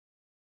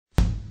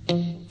As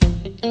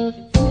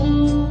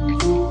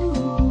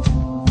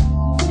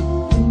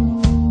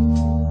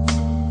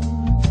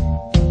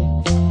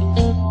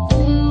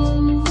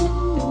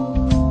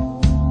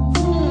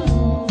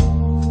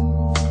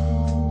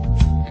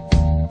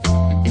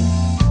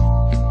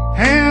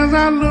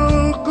I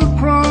look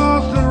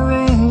across the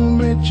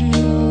room at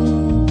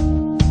you,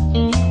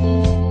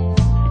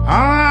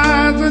 our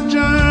eyes are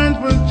joined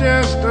for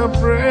just a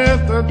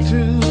breath or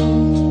two.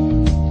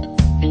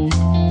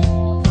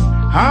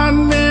 I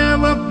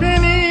never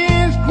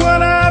finished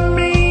what I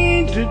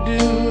mean to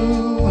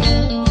do.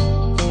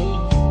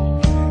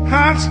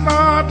 I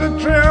start to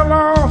trail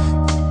off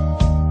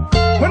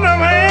when I'm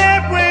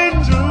halfway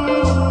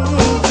through,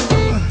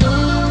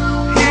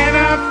 and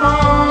I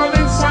fall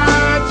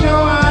inside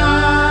your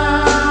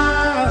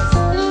eyes,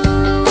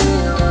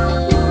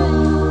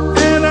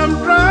 and I'm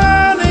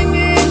drowning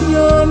in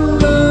your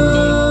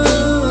love.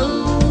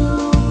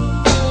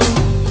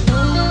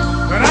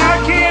 But I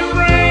can't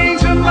bring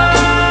to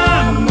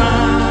my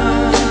mind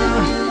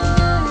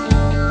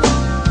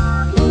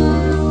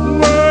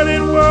what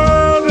it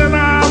was that I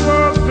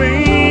was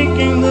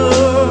thinking of.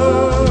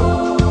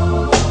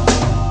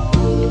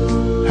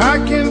 I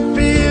can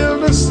feel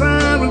the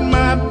sun with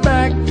my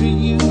back to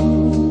you,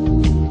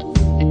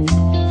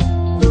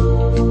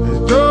 as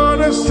though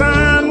the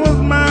sun was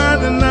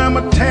mine and I'm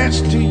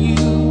attached to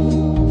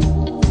you.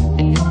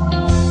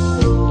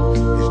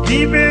 It's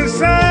deep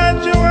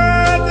inside your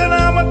eyes that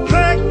I'm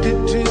attracted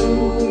to,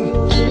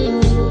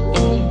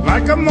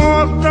 like a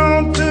moth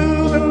drawn to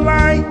the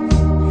light.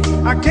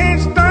 I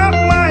can't stop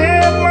my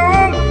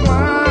headlong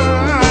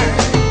flight,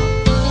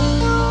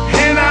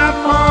 and I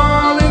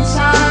fall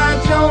inside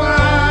your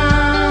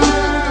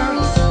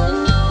eyes,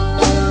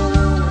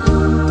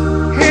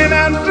 and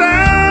I'm